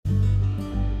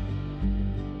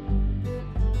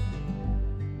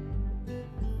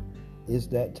It's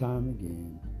that time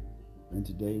again, and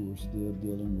today we're still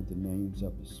dealing with the names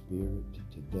of the Spirit.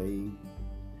 Today,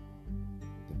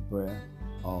 the breath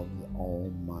of the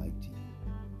Almighty.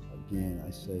 Again,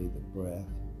 I say the breath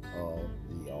of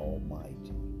the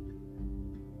Almighty.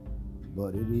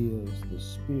 But it is the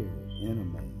Spirit in a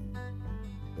man,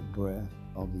 the breath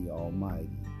of the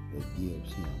Almighty, that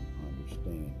gives him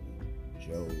understanding.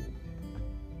 Job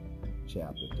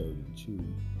chapter 32,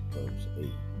 verse 8.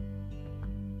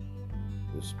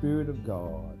 The Spirit of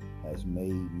God has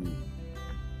made me.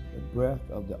 The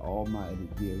breath of the Almighty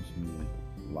gives me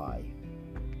life.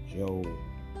 Job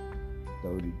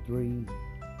 33,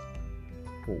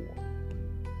 4.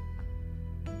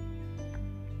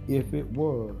 If it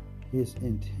were his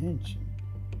intention,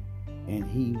 and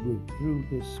he withdrew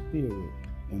his spirit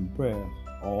and breath,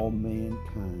 all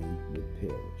mankind would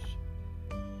perish.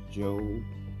 Job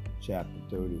chapter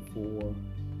 34,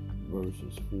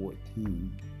 verses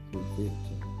 14 through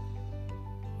 15.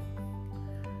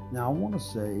 Now I want to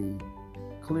say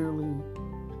clearly,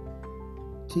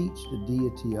 teach the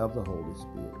deity of the Holy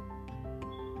Spirit.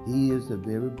 He is the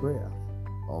very breath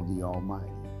of the Almighty.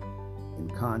 In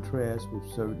contrast with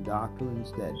certain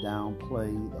doctrines that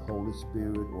downplay the Holy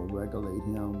Spirit or regulate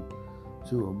him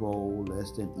to a role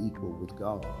less than equal with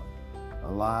God,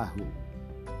 Elihu,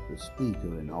 the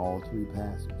speaker in all three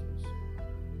passages,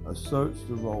 asserts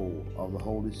the role of the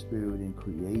Holy Spirit in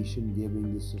creation,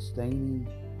 giving the sustaining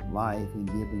life and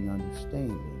giving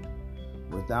understanding.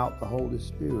 Without the Holy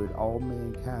Spirit, all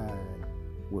mankind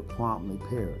would promptly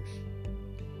perish.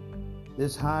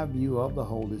 This high view of the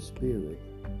Holy Spirit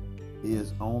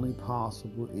is only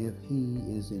possible if he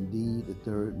is indeed the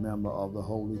third member of the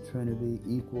Holy Trinity,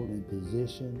 equal in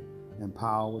position and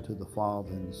power to the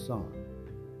Father and the Son.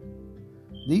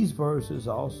 These verses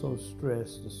also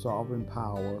stress the sovereign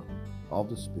power of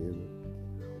the Spirit.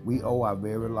 We owe our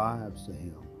very lives to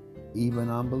him. Even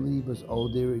unbelievers owe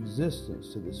their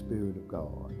existence to the Spirit of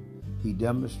God. He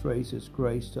demonstrates his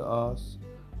grace to us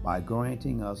by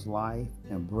granting us life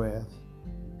and breath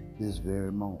this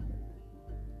very moment.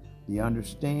 The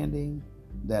understanding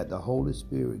that the Holy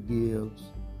Spirit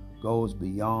gives goes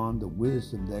beyond the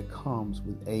wisdom that comes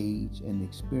with age and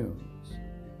experience.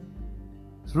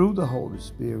 Through the Holy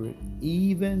Spirit,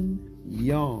 even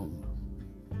young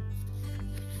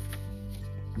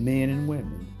men and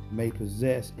women may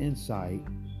possess insight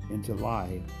into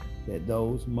life that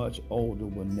those much older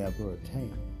will never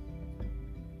attain.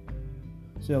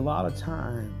 See, a lot of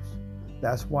times,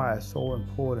 that's why it's so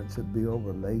important to build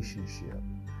relationship.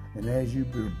 And as you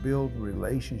build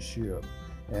relationship,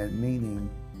 and meaning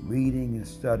reading and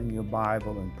studying your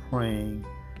Bible and praying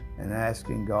and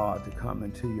asking God to come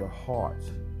into your hearts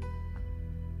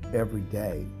every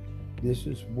day, this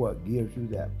is what gives you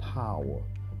that power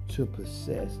to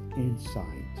possess insight.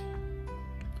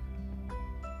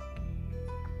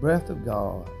 Breath of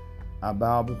God, I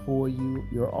bow before you,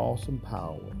 your awesome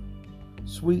power.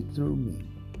 Sweep through me,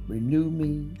 renew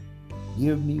me,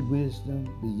 give me wisdom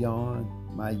beyond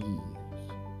my years.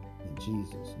 In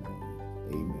Jesus' name,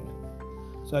 amen.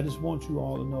 So I just want you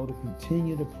all to know to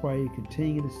continue to pray,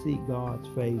 continue to seek God's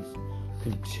face,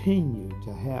 continue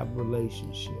to have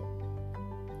relationship.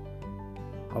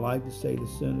 I like to say the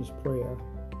sinner's prayer.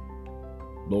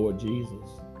 Lord Jesus,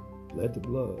 let the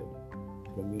blood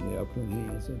from your nail-print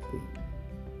hands and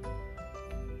feet,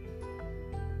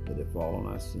 let it fall on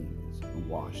our sins and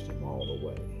wash them all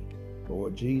away.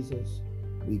 Lord Jesus,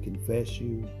 we confess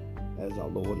you as our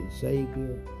Lord and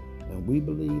Savior, and we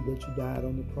believe that you died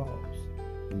on the cross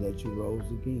and that you rose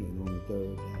again on the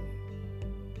third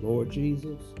day. Lord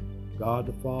Jesus, God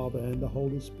the Father and the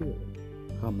Holy Spirit,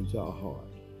 come into our heart.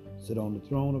 Sit on the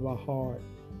throne of our heart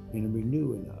and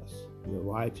renew in us your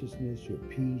righteousness, your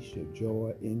peace, your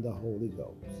joy in the Holy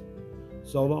Ghost.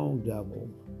 So long, devil,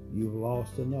 you've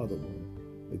lost another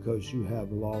one because you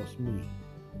have lost me.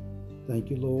 Thank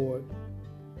you, Lord,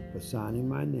 for signing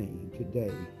my name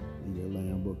today in your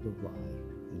Lamb Book of Life.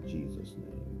 In Jesus' name.